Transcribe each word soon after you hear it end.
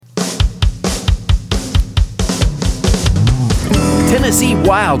Tennessee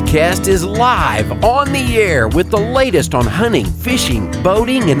Wildcast is live on the air with the latest on hunting, fishing,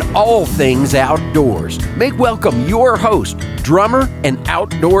 boating, and all things outdoors. Make welcome your host, drummer and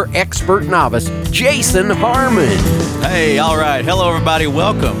outdoor expert novice, Jason Harmon. Hey, all right. Hello, everybody.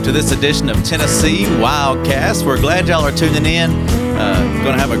 Welcome to this edition of Tennessee Wildcast. We're glad y'all are tuning in.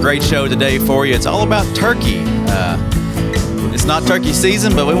 Going to have a great show today for you. It's all about turkey. It's not turkey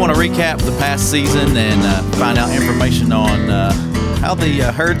season, but we want to recap the past season and find out information on how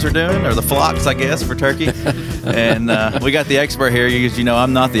the herds are doing, or the flocks, I guess, for turkey. And we got the expert here. You know,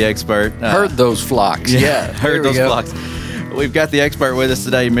 I'm not the expert. Heard those flocks. Yeah, heard those flocks. We've got the expert with us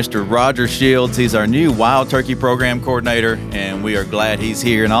today, Mr. Roger Shields. He's our new Wild Turkey Program Coordinator, and we are glad he's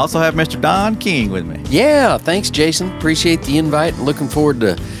here. And I also have Mr. Don King with me. Yeah, thanks, Jason. Appreciate the invite. Looking forward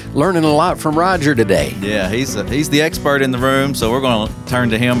to learning a lot from Roger today. Yeah, he's the expert in the room, so we're going to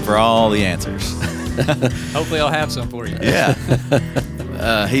turn to him for all the answers. Hopefully I'll have some for you. Yeah.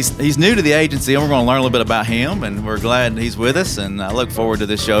 He's new to the agency, and we're going to learn a little bit about him, and we're glad he's with us, and I look forward to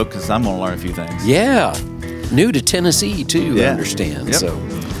this show because I'm going to learn a few things. Yeah. New to Tennessee, too, I understand. Yep.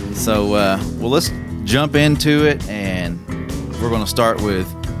 So, well, let's jump into it, and we're going to start with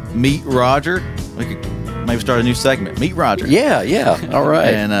Meet Roger. We could maybe start a new segment, Meet Roger. Yeah. All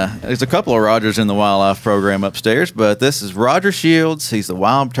right. And there's a couple of Rogers in the wildlife program upstairs, but this is Roger Shields. He's the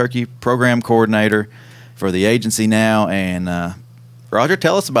Wild Turkey Program Coordinator for the agency now. And Roger,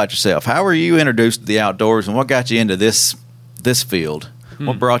 tell us about yourself. How were you introduced to the outdoors, and what got you into this field?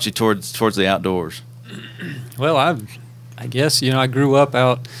 What brought you towards the outdoors? Well, I guess, I grew up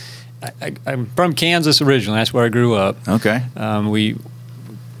out. I'm from Kansas originally. That's where I grew up. Okay.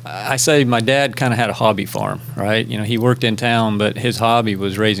 I say my dad kind of had a hobby farm, right? He worked in town, but his hobby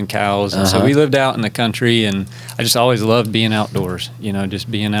was raising cows. And so we lived out in the country, and I just always loved being outdoors,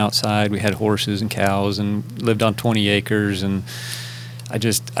 just being outside. We had horses and cows and lived on 20 acres. And I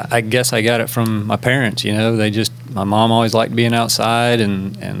guess I got it from my parents, my mom always liked being outside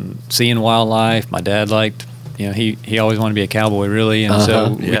and seeing wildlife. My dad liked, he always wanted to be a cowboy, really. And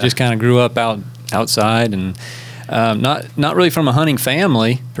so we just kind of grew up outside, and not really from a hunting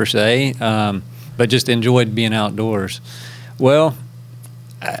family per se, but just enjoyed being outdoors. Well,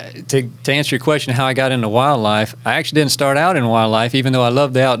 to answer your question, how I got into wildlife, I actually didn't start out in wildlife, even though I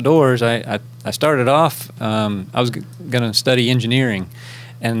loved the outdoors. I started off, I was going to study engineering.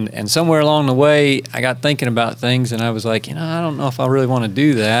 And somewhere along the way, I got thinking about things, and I was like, I don't know if I really want to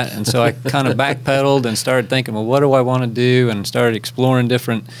do that. And so I kind of backpedaled and started thinking, well, what do I want to do? And started exploring this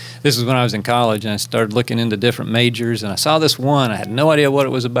is when I was in college, and I started looking into different majors. And I saw this one. I had no idea what it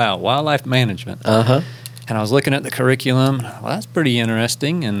was about, wildlife management. And I was looking at the curriculum. Well, that's pretty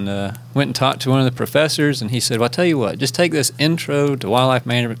interesting. And went and talked to one of the professors, and he said, well, I'll tell you what, just take this intro to wildlife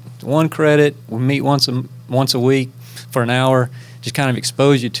management, 1 credit. We meet once a week for an hour. Just kind of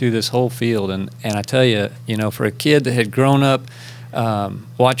expose you to this whole field. And I tell you, for a kid that had grown up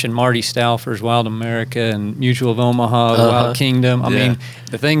watching Marty Stauffer's Wild America and Mutual of Omaha, Wild Kingdom, I mean,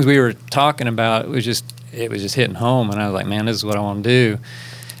 the things we were talking about, it was just hitting home. And I was like, man, this is what I want to do.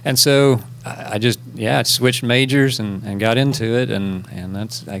 And so I just switched majors and got into it. And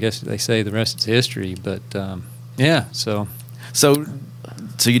that's, I guess they say the rest is history. But,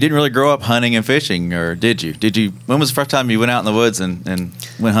 So you didn't really grow up hunting and fishing, or did you? When was the first time you went out in the woods and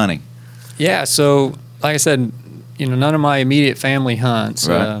went hunting? Yeah, so like I said, none of my immediate family hunts.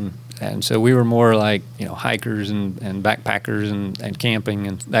 Right. And so we were more like, hikers and backpackers and camping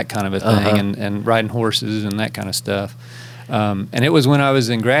and that kind of a thing, and riding horses and that kind of stuff. And it was when I was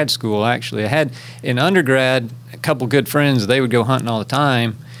in grad school, actually. I had, in undergrad, a couple good friends. They would go hunting all the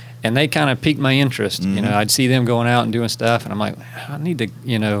time. And they kind of piqued my interest. I'd see them going out and doing stuff, and I'm like, I need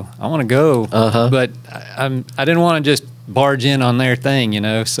to, I want to go. But I didn't want to just barge in on their thing,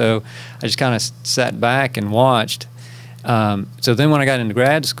 So I just kind of sat back and watched. So then when I got into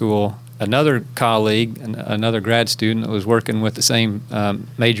grad school, another colleague, another grad student that was working with the same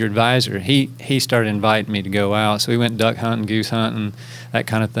major advisor, he started inviting me to go out. So we went duck hunting, goose hunting, that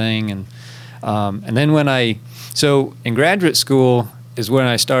kind of thing. And then so in graduate school, is when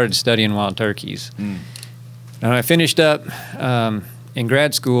I started studying wild turkeys. And when I finished up in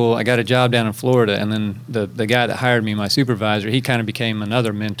grad school, I got a job down in Florida, and then the guy that hired me, my supervisor, he kind of became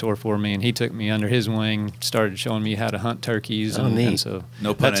another mentor for me, and he took me under his wing, started showing me how to hunt turkeys. Neat. So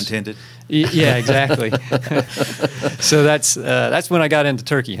no pun intended. Yeah, exactly. So that's when I got into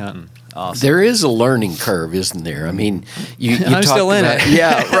turkey hunting. Awesome. There is a learning curve, isn't there? I mean, you I'm talked still in about, it.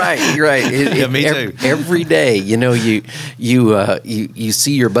 Yeah, right. Yeah, me too. Every day, you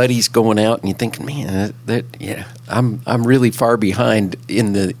see your buddies going out, and you're thinking, man, I'm really far behind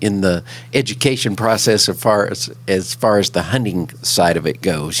in the education process as far as the hunting side of it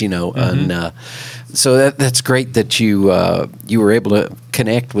goes. And so that's great that you were able to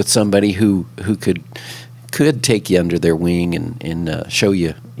connect with somebody who could take you under their wing and show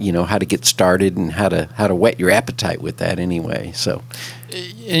you how to get started and how to whet your appetite with that anyway. So,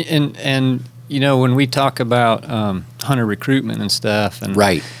 and when we talk about hunter recruitment and stuff, and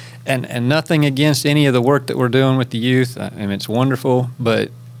right, and nothing against any of the work that we're doing with the youth, I mean, it's wonderful.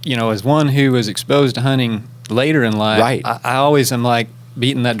 But as one who was exposed to hunting later in life, right. I always am like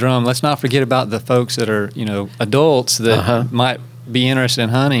beating that drum. Let's not forget about the folks that are adults that might be interested in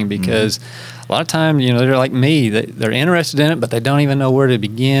hunting, because a lot of times, they're like me. They're interested in it, but they don't even know where to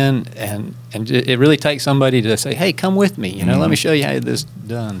begin. And it really takes somebody to say, "Hey, come with me. Let me show you how this is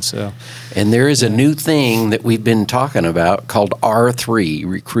done." So, and there is a new thing that we've been talking about called R3: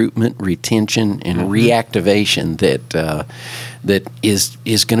 recruitment, retention, and reactivation. That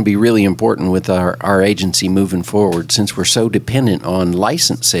is going to be really important with our agency moving forward, since we're so dependent on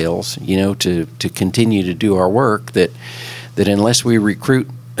license sales. To continue to do our work. That unless we recruit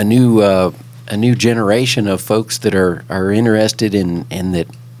a new generation of folks that are interested in and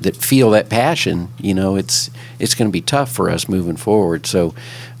that feel that passion, it's going to be tough for us moving forward. So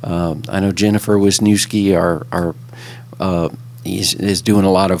I know Jennifer Wisniewski is doing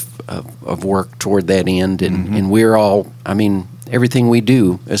a lot of work toward that end, and we're all, I mean, everything we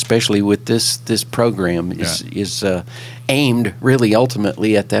do, especially with this program, is aimed really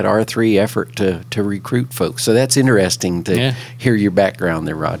ultimately at that R3 effort to recruit folks. So that's interesting to hear your background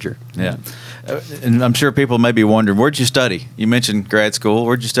there, Roger. Yeah. And I'm sure people may be wondering, where'd you study? You mentioned grad school.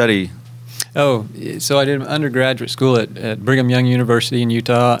 Where'd you study? Oh, so I did undergraduate school at Brigham Young University in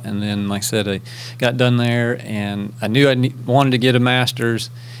Utah, and then, like I said, I got done there, and I knew I wanted to get a master's.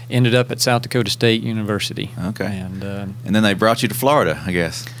 Ended up at South Dakota State University. Okay. And then they brought you to Florida, I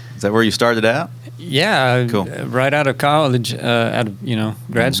guess. Is that where you started out? Yeah. Cool. Right out of college, out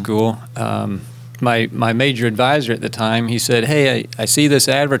of grad school. My major advisor at the time, he said, "Hey, I see this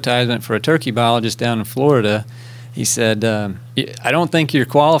advertisement for a turkey biologist down in Florida." He said, "I don't think you're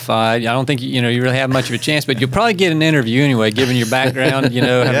qualified. I don't think you really have much of a chance, but you'll probably get an interview anyway, given your background.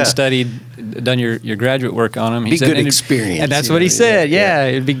 Having studied, done your graduate work on them." He said, good experience. And that's what he said. Yeah,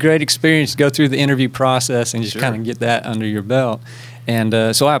 it'd be great experience to go through the interview process and just kind of get that under your belt.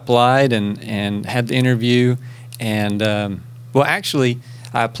 And so I applied and had the interview, and actually,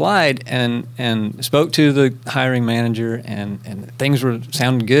 I applied and spoke to the hiring manager, and things were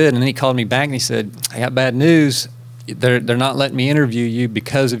sounding good. And then he called me back and he said, "I got bad news. They're not letting me interview you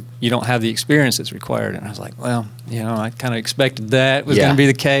because you don't have the experience that's required." And I was like, well, I kind of expected that was going to be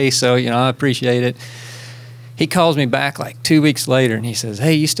the case, so I appreciate it. He calls me back like 2 weeks later, and he says,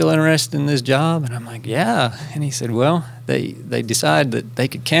 "Hey, you still interested in this job?" And I'm like, "Yeah." And he said, "Well, they decided that they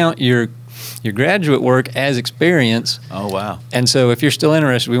could count your graduate work as experience. Oh, wow. And so if you're still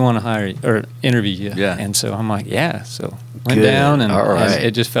interested, we want to hire you or interview you." Yeah. And so I'm like, yeah. So went down, and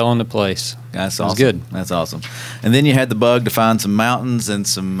it just fell into place. That's awesome. It was good. That's awesome. And then you had the bug to find some mountains and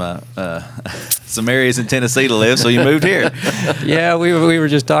some some areas in Tennessee to live, so you moved here. Yeah, we were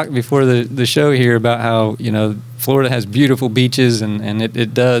just talking before the show here about how Florida has beautiful beaches, and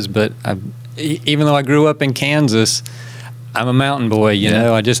it does. But even though I grew up in Kansas, I'm a mountain boy,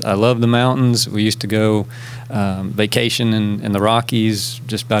 I love the mountains. We used to go vacation in the Rockies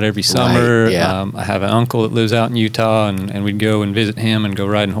just about every summer. Right, yeah. I have an uncle that lives out in Utah, and we'd go and visit him and go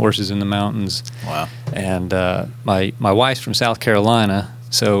riding horses in the mountains. Wow. And my wife's from South Carolina,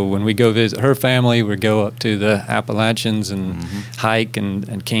 so when we go visit her family, we'd go up to the Appalachians and hike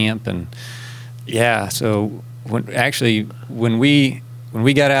and camp. And yeah, so when we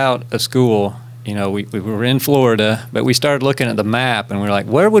got out of school, we were in Florida, but we started looking at the map, and we were like,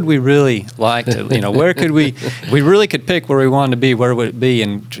 where would we really like to, where could we really could pick where we wanted to be, where would it be?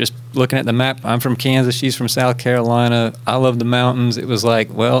 And just looking at the map, I'm from Kansas, she's from South Carolina, I love the mountains. It was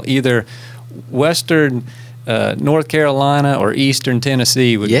like, well, either western North Carolina or eastern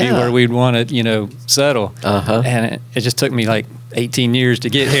Tennessee would be where we'd want to, settle. And it just took me like 18 years to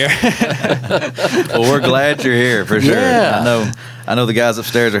get here. Well, we're glad you're here for sure. Yeah. I know the guys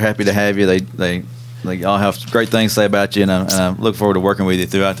upstairs are happy to have you. They all have great things to say about you, and I look forward to working with you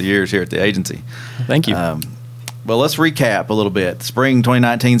throughout the years here at the agency. Thank you. Well, let's recap a little bit. The spring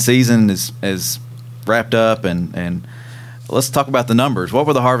 2019 season is wrapped up, and let's talk about the numbers. What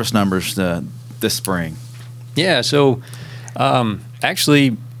were the harvest numbers this spring? Yeah, so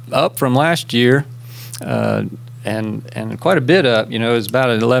actually up from last year, and quite a bit up. You know, it's about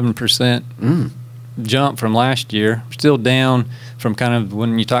an 11% jump from last year. Still down from kind of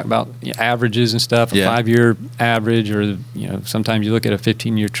when you talk about averages and stuff, a 5-year average, or sometimes you look at a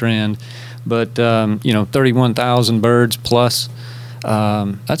 15-year trend. But 31,000 birds plus.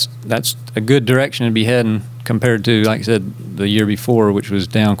 That's a good direction to be heading compared to, like I said, the year before, which was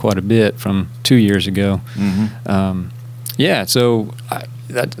down quite a bit from 2 years ago. So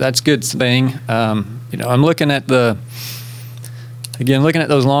that's a good thing. I'm looking at those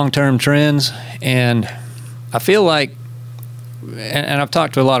long-term trends, and I feel like, and I've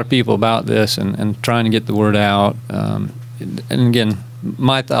talked to a lot of people about this and trying to get the word out. And again,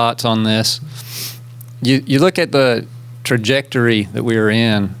 my thoughts on this, you look at the trajectory that we were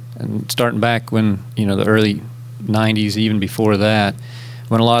in, and starting back when, the early 90s, even before that,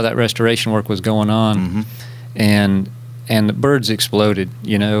 when a lot of that restoration work was going on, and the birds exploded,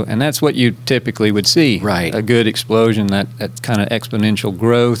 and that's what you typically would see. Right. A good explosion, that kind of exponential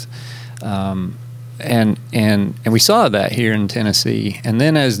growth. And we saw that here in Tennessee. And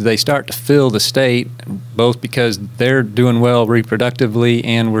then as they start to fill the state, both because they're doing well reproductively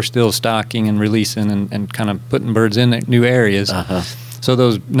and we're still stocking and releasing and kind of putting birds in new areas. So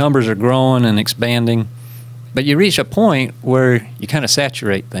those numbers are growing and expanding. But you reach a point where you kind of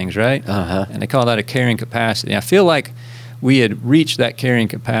saturate things, right? And they call that a carrying capacity. I feel like we had reached that carrying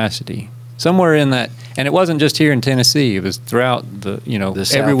capacity somewhere in that, and it wasn't just here in Tennessee. It was throughout the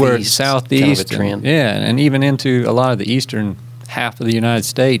everywhere, southeast, kind of a trend. And even into a lot of the eastern half of the United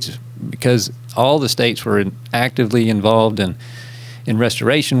States, because all the states were actively involved in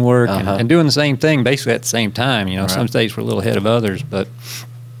restoration work and doing the same thing basically at the same time. Some states were a little ahead of others, but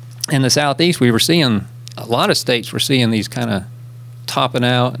in the southeast, we were seeing a lot of states were seeing these kind of topping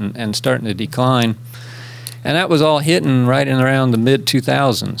out and starting to decline, and that was all hitting right in around the mid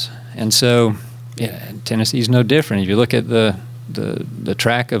 2000s. And so, Tennessee's no different. If you look at the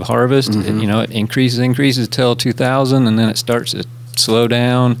track of harvest, it increases till 2000, and then it starts to slow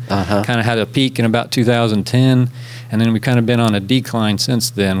down. Kind of had a peak in about 2010, and then we've kind of been on a decline since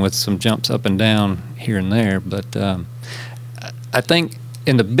then, with some jumps up and down here and there. But I think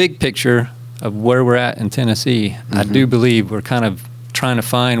in the big picture of where we're at in Tennessee, I do believe we're kind of trying to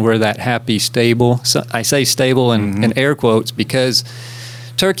find where that happy, stable. So I say stable in air quotes because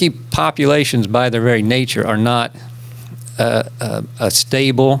turkey populations, by their very nature, are not a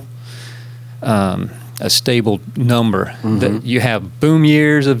stable number. That you have boom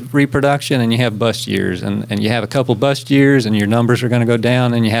years of reproduction and you have bust years, and you have a couple bust years and your numbers are going to go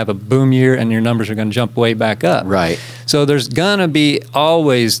down, and you have a boom year and your numbers are going to jump way back up. Right. So there's going to be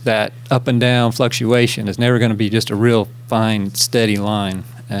always that up and down fluctuation. It's never going to be just a real fine, steady line.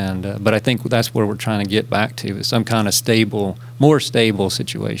 And but I think that's where we're trying to get back to, is some kind of more stable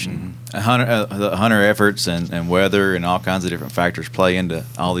situation. The hunter efforts and weather and all kinds of different factors play into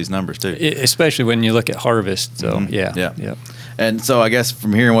all these numbers too. Especially when you look at harvest. So yeah. And so I guess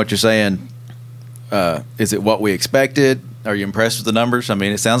from hearing what you're saying, is it what we expected? Are you impressed with the numbers? I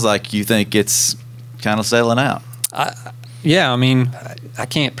mean, it sounds like you think it's kind of settling out. I mean, I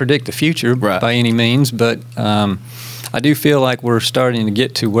can't predict the future by any means, but I do feel like we're starting to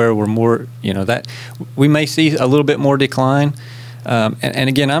get to where we're more, that we may see a little bit more decline. And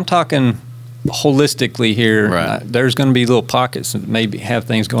again, I'm talking holistically here. Right. There's going to be little pockets that maybe have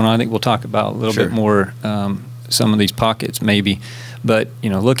things going on. I think we'll talk about a little bit more some of these pockets maybe. But,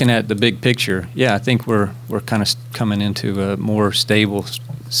 looking at the big picture, I think we're kind of coming into a more stable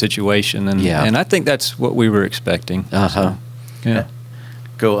situation. And I think that's what we were expecting. So, yeah.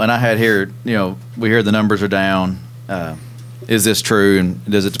 Cool. And I had here, we hear the numbers are down. Is this true, and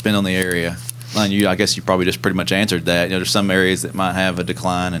does it depend on the area? And I guess you probably just pretty much answered that. There's some areas that might have a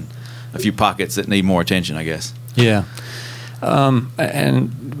decline and a few pockets that need more attention, I guess. Yeah. And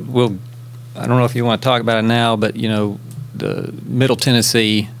I don't know if you want to talk about it now, but, the Middle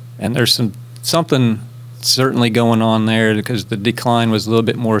Tennessee, and there's something certainly going on there because the decline was a little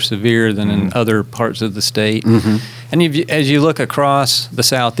bit more severe than in other parts of the state. And as you look across the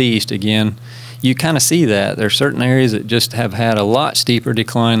southeast again, you kind of see that. There are certain areas that just have had a lot steeper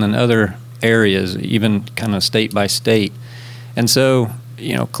decline than other areas, even kind of state by state. And so,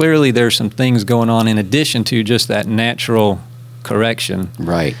 clearly there's some things going on in addition to just that natural correction.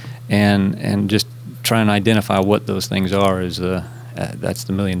 Right. And just trying to identify what those things are is that's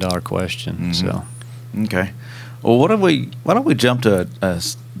the $1 million question. So. Okay. Well, why don't we jump to a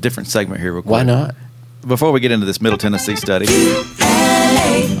different segment here real quick? Why not? Before we get into this Middle Tennessee study.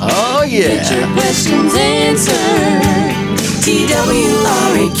 Oh, yeah. Get your questions answered.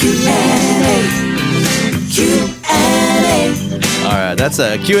 TWRA Q&A. right, that's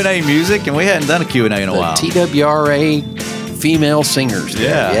a Q&A music, and we hadn't done a Q&A in a while. TWRA female singers.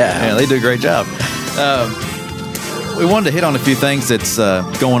 Yeah, they do a great job. We wanted to hit on a few things that's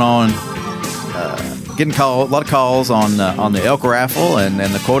going on. Getting a lot of calls on the elk raffle and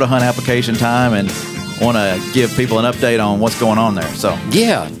the quota hunt application time, and want to give people an update on what's going on there. So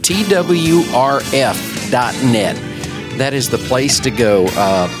yeah, TWRF.net. That is the place to go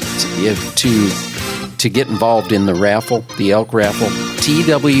to get involved in the raffle, the elk raffle.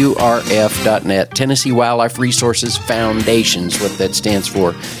 TWRF.net, Tennessee Wildlife Resources Foundation is what that stands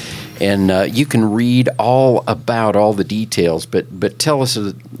for. And you can read all about all the details, but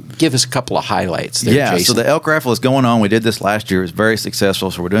give us a couple of highlights there, Jason. So the elk raffle is going on. We did this last year. It was very successful,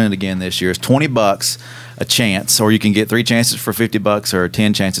 so we're doing it again this year. It's $20 a chance, or you can get 3 chances for $50 or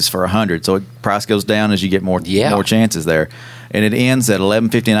 10 chances for $100. So the price goes down as you get more chances there. And it ends at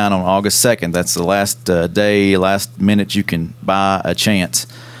 11:59 on August 2nd. That's the last last minute you can buy a chance.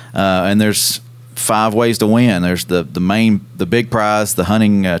 And there's 5 ways to win. There's the big prize, the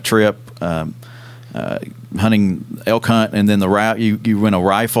hunting trip, hunting elk hunt, and then the route. You win a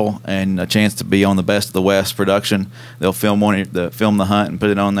rifle and a chance to be on the Best of the West production. They'll film the hunt and put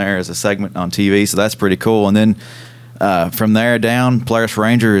it on there as a segment on TV. So that's pretty cool. And then from there down, Polaris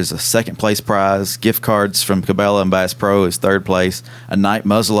Ranger is a second place prize. Gift cards from Cabela and Bass Pro is third place. A night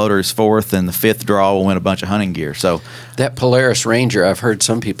muzzleloader is fourth, and the fifth draw will win a bunch of hunting gear. So that Polaris Ranger, I've heard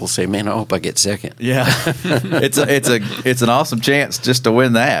some people say, "Man, I hope I get second." Yeah, it's an awesome chance just to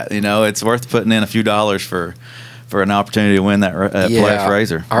win that. It's worth putting in a few dollars for an opportunity to win that Polaris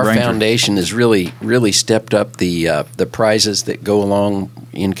Ranger. Our foundation has really stepped up the prizes that go along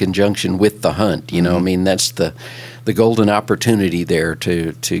in conjunction with the hunt. I mean, that's the golden opportunity there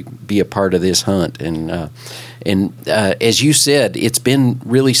to be a part of this hunt. And as you said, it's been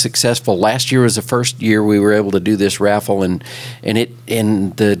really successful. Last year was the first year we were able to do this raffle, and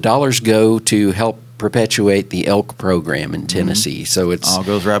the dollars go to help perpetuate the elk program in Tennessee. So it's all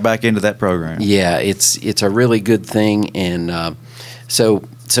goes right back into that program. Yeah, it's a really good thing. And so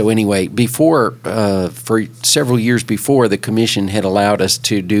anyway, before for several years before, the commission had allowed us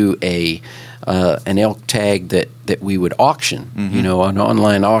to do an elk tag that we would auction, an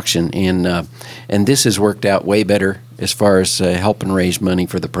online auction, and this has worked out way better as far as helping raise money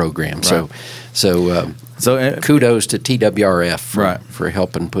for the program. Right. So kudos to TWRF for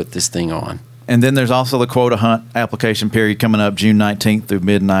helping put this thing on. And then there's also the quota hunt application period coming up June 19th through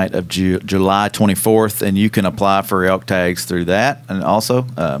midnight of July 24th, and you can apply for elk tags through that. And also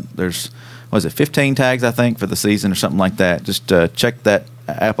there's 15 tags, I think, for the season or something like that. Just check that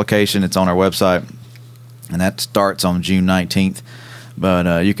application. It's on our website, and that starts on June 19th.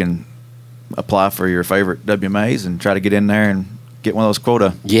 But you can apply for your favorite WMAs and try to get in there and get one of those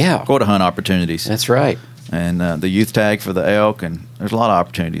quota hunt opportunities. That's right. And the youth tag for the elk, and there's a lot of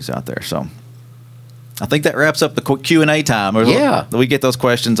opportunities out there. So I think that wraps up the Q&A time. We get those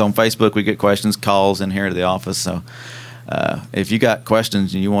questions on Facebook. We get questions, calls in here to the office. So if you got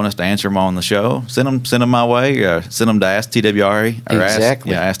questions and you want us to answer them on the show, send them my way. Send them to Ask TWRA. Or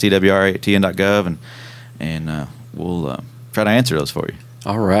exactly. Ask TWRA at tn.gov, and we'll try to answer those for you.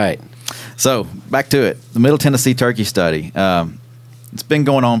 All right. So back to it. The Middle Tennessee Turkey Study. It's been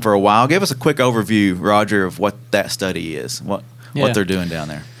going on for a while. Give us a quick overview, Roger, of what that study is, what they're doing down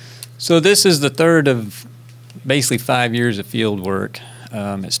there. So this is the third of basically 5 years of field work.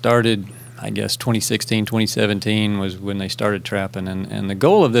 It started, I guess, 2016, 2017 was when they started trapping. And the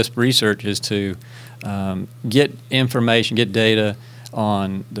goal of this research is to get information, get data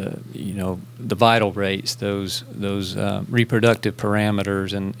on the vital rates, those reproductive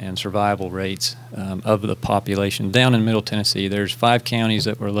parameters and survival rates of the population down in Middle Tennessee. There's 5 counties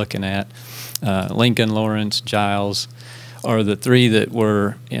that we're looking at. Lincoln, Lawrence, Giles are the 3 that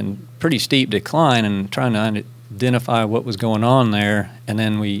were in pretty steep decline, and trying to identify what was going on there. And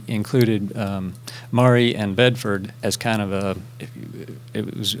then we included Murray and Bedford as kind of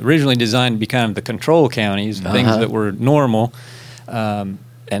it was originally designed to be kind of the control counties, things that were normal.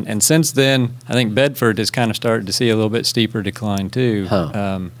 And since then, I think Bedford has kind of started to see a little bit steeper decline too.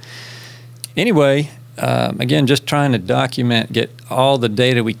 Anyway, again, just trying to document, get all the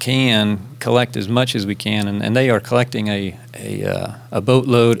data we can, collect as much as we can, and they are collecting a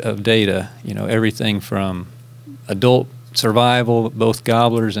boatload of data. Everything from adult survival, both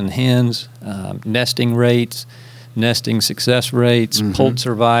gobblers and hens, nesting rates, nesting success rates, poult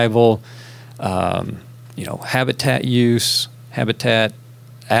survival, habitat use, habitat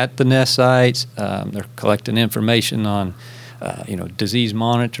at the nest sites. They're collecting information on, disease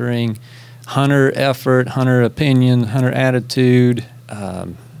monitoring, hunter effort, hunter opinion, hunter attitude,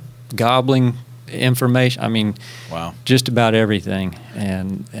 gobbling information. I mean, Wow. just about everything.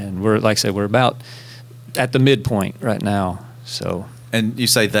 And we're, like I said, we're about at the midpoint right now. So. And you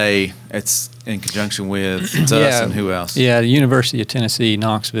say it's in conjunction with us and who else? Yeah, the University of Tennessee,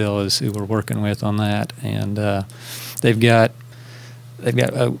 Knoxville is who we're working with on that. And they've got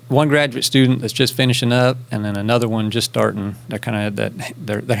one graduate student that's just finishing up, and then another one just starting. They're kind of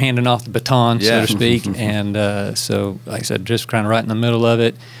they're handing off the baton, so to speak. And so, like I said, just kind of right in the middle of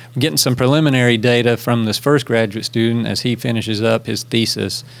it. We're getting some preliminary data from this first graduate student as he finishes up his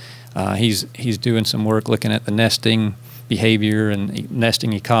thesis. He's doing some work looking at the nesting behavior and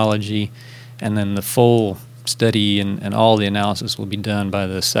nesting ecology, and then the full study and all the analysis will be done by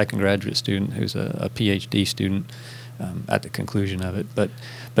the second graduate student, who's a PhD student, at the conclusion of it. But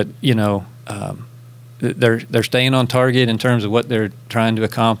they're staying on target in terms of what they're trying to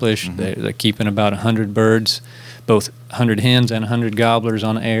accomplish. Mm-hmm. They're keeping about 100 birds, both 100 hens and 100 gobblers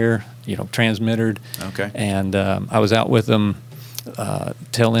on air, transmitted. Okay. And I was out with them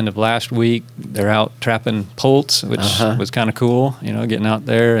tail end of last week. They're out trapping poults, which was kind of cool, getting out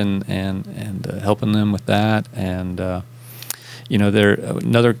there and helping them with that. And they're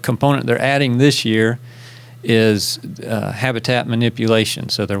another component they're adding this year is habitat manipulation.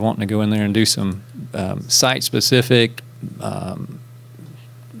 So they're wanting to go in there and do some site-specific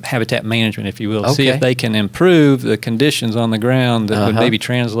habitat management, if you will. Okay. See if they can improve the conditions on the ground that would maybe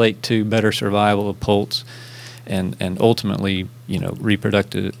translate to better survival of poults. And ultimately,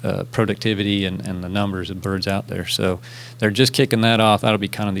 reproductive productivity and the numbers of birds out there. So they're just kicking that off. That'll be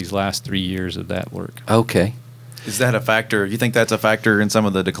kind of these last 3 years of that work. Okay. Is that a factor? You think that's a factor in some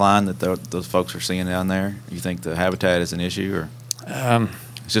of the decline that those folks are seeing down there? You think the habitat is an issue, or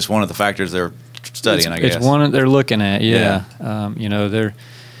it's just one of the factors they're studying? I guess it's one they're looking at. Yeah.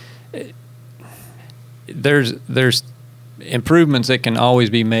 There's improvements that can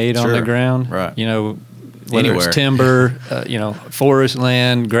always be made on the ground. Right. Whether Anywhere. it's timber, forest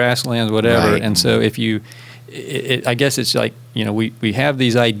land, grasslands, whatever. Right. And so if I guess it's like, we have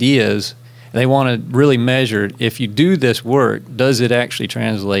these ideas. They want to really measure, if you do this work, does it actually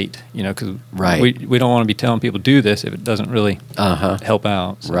translate? Because we don't want to be telling people do this if it doesn't really help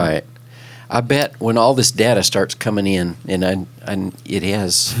out. So. Right. I bet when all this data starts coming in, and it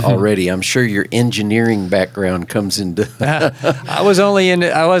has already, I'm sure your engineering background comes into. I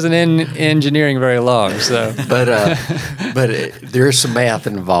wasn't in engineering very long, so. But there's some math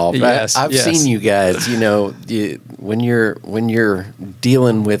involved. Yes, I've seen you guys. When you're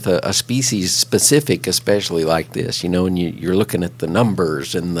dealing with a species specific, especially like this, and you're looking at the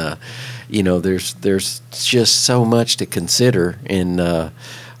numbers and there's just so much to consider and.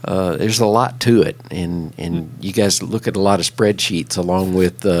 There's a lot to it, and you guys look at a lot of spreadsheets along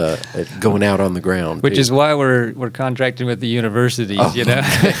with going out on the ground. Which is why we're contracting with the universities,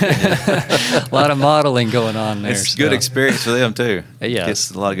 A lot of modeling going on there. It's good experience for them, too. Yes.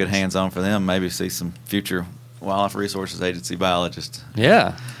 Gets a lot of good hands-on for them. Maybe see some future Wildlife Resources Agency biologists.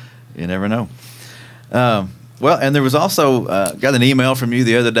 Yeah. You never know. Well, and there was also, got an email from you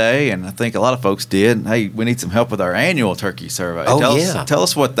the other day, and I think a lot of folks did. Hey, we need some help with our annual turkey survey. Tell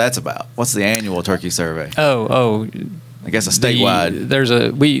us what that's about. What's the annual turkey survey? I guess a statewide.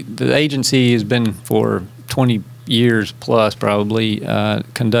 The agency has been for 20 years plus probably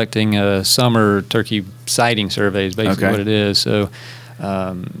conducting a summer turkey sighting survey is basically what it is. So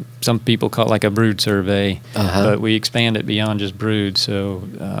some people call it like a brood survey, but we expand it beyond just brood. So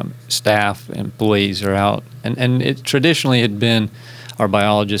staff, employees are out, and it traditionally had been our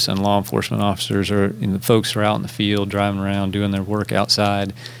biologists and law enforcement officers or the folks who are out in the field driving around doing their work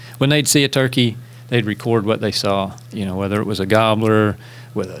outside. When they'd see a turkey, they'd record what they saw. Whether it was a gobbler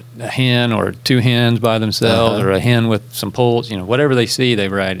with a hen or two hens by themselves or a hen with some poults, whatever they see, they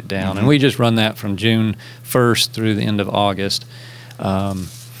write it down. And we just run that from June 1st through the end of August.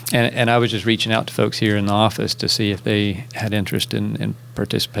 And I was just reaching out to folks here in the office to see if they had interest in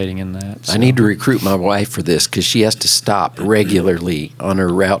participating in that. So. I need to recruit my wife for this because she has to stop regularly on her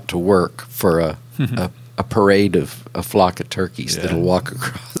route to work for a parade of a flock of turkeys that'll walk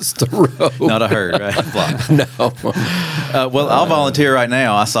across the road. Not a herd, right? Flock. No. Well, I'll volunteer right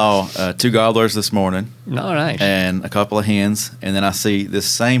now. I saw 2 gobblers this morning. All right. And a couple of hens, and then I see this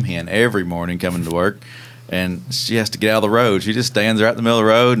same hen every morning coming to work. And she has to get out of the road. She just stands right in the middle of the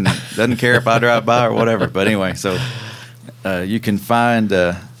road and doesn't care if I drive by or whatever. But anyway, so you can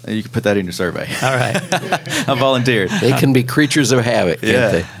you can put that in your survey. All right. I volunteered. They can be creatures of habit,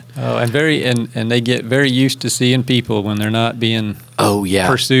 can't they? Oh, and they get very used to seeing people when they're not being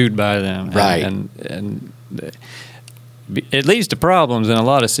pursued by them. Right. And it leads to problems in a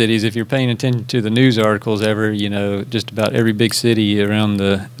lot of cities if you're paying attention to the news articles ever. Just about every big city around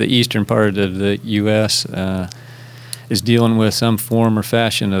the eastern part of the U.S. Is dealing with some form or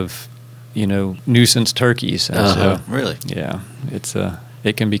fashion of, nuisance turkeys. So, really? Yeah,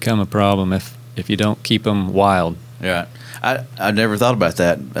 it can become a problem if you don't keep them wild. Yeah, I never thought about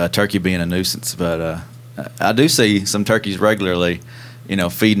that, turkey being a nuisance, but I do see some turkeys regularly,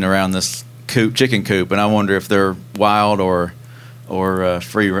 feeding around this chicken coop, and I wonder if they're wild or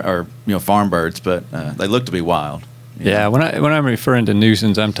free or farm birds, but they look to be wild. Yeah, when I'm referring to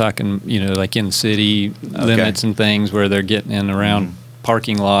nuisance, I'm talking like in city limits and things where they're getting in around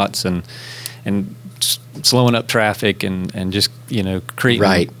parking lots and slowing up traffic and just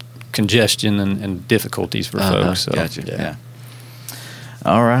creating congestion and difficulties for folks. So, gotcha. Yeah.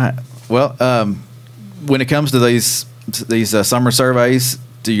 All right. Well, when it comes to these summer surveys,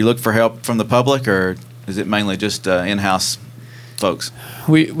 do you look for help from the public, or is it mainly just in-house folks?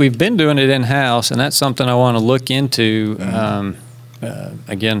 We've been doing it in-house, and that's something I want to look into.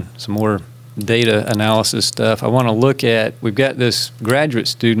 Again, some more data analysis stuff. I want to look at, we've got this graduate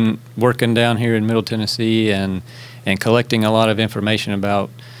student working down here in Middle Tennessee and collecting a lot of information about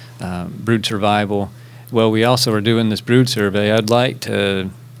brood survival. Well, we also are doing this brood survey. I'd like to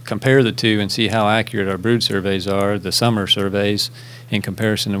compare the two and see how accurate our brood surveys are, the summer surveys, in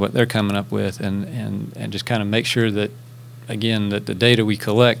comparison to what they're coming up with, and just kind of make sure that, again, that the data we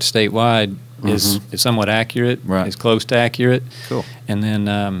collect statewide is somewhat accurate, is close to accurate. Cool. And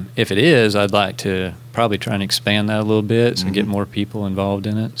then if it is, I'd like to probably try and expand that a little bit, so get more people involved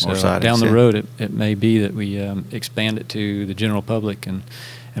in it. So down the road, it may be that we expand it to the general public and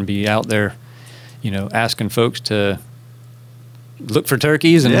be out there, asking folks to look for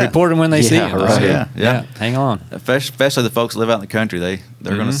turkeys and report them when they see them. Right. So, yeah. Hang on. Especially the folks that live out in the country, they're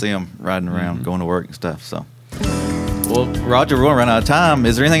going to see them riding around, going to work and stuff. So, well, Roger, we're going to run out of time.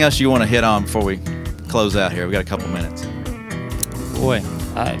 Is there anything else you want to hit on before we close out here? We got a couple minutes. Boy,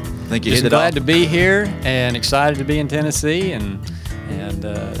 I think you am glad to be here and excited to be in Tennessee and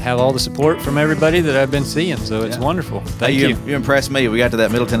have all the support from everybody that I've been seeing. So it's wonderful. Thank you. You impressed me. We got to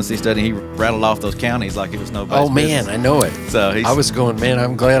that Middle Tennessee study. He rattled off those counties like it was nobody's Oh, man, business. I know it. So I was going, man,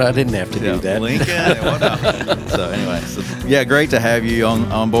 I'm glad I didn't have to do that. Lincoln and whatnot. So anyway, great to have you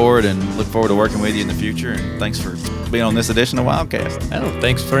on board, and look forward to working with you in the future. And thanks for being on this edition of Wildcast. Oh,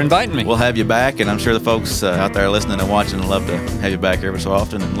 thanks for inviting me. We'll have you back, and I'm sure the folks out there listening and watching would love to have you back every so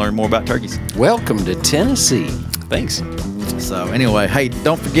often and learn more about turkeys. Welcome to Tennessee. Thanks. So anyway, hey,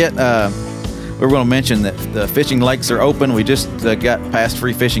 don't forget, we were going to mention that the fishing lakes are open. We just got past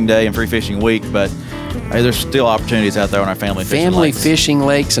Free Fishing Day and Free Fishing Week, but hey, there's still opportunities out there on our family fishing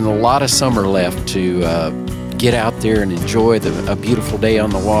lakes, and a lot of summer left to get out there and enjoy a beautiful day on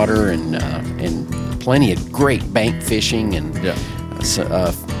the water, and plenty of great bank fishing and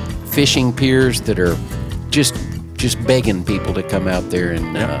fishing piers that are just begging people to come out there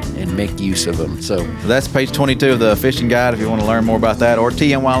and make use of them. So that's page 22 of the fishing guide if you want to learn more about that, or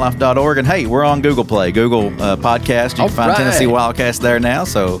tnwildlife.org. And hey, we're on Google Play, Google Podcast. You can find Tennessee Wildcast there now.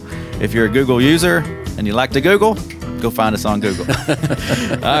 So if you're a Google user and you like to Google, go find us on Google.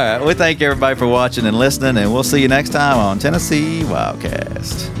 All right. We thank everybody for watching and listening, and we'll see you next time on Tennessee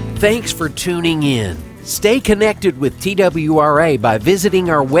Wildcast. Thanks for tuning in. Stay connected with TWRA by visiting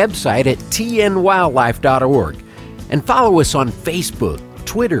our website at tnwildlife.org. And follow us on Facebook,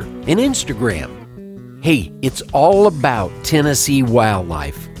 Twitter, and Instagram. Hey, it's all about Tennessee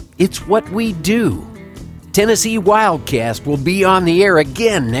wildlife. It's what we do. Tennessee Wildcast will be on the air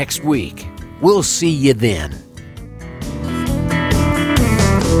again next week. We'll see you then.